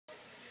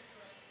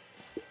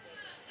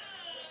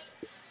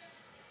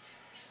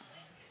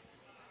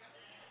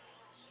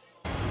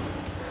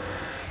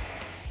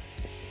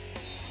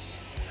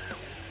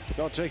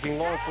Not taking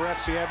long for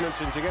FC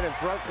Edmonton to get in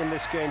front in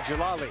this game.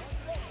 Jalali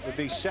with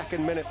the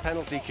second-minute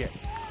penalty kick.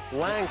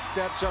 Lang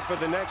steps up for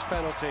the next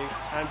penalty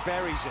and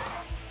buries it.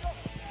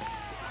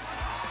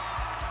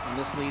 And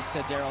this leads to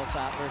Daryl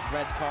Sattler's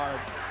red card.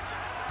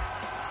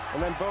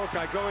 And then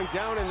Bokai going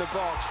down in the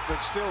box, but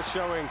still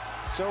showing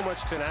so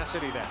much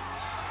tenacity there.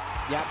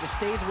 Yeah, just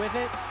stays with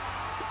it.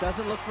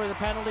 Doesn't look for the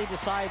penalty.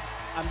 Decides,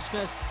 I'm just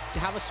going to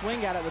have a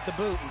swing at it with the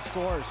boot, and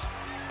scores.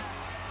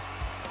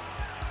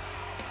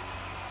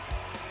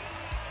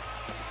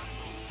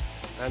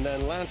 And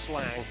then Lance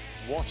Lang,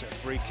 what a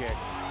free kick.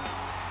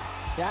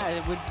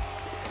 Yeah,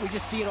 we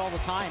just see it all the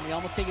time. We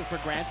almost take it for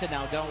granted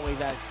now, don't we?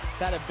 That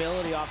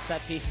ability off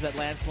set pieces that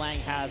Lance Lang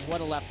has.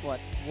 What a left foot.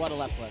 What a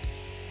left foot.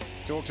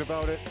 Talked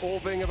about it all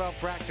being about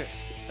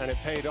practice, and it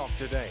paid off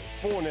today.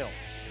 4-0.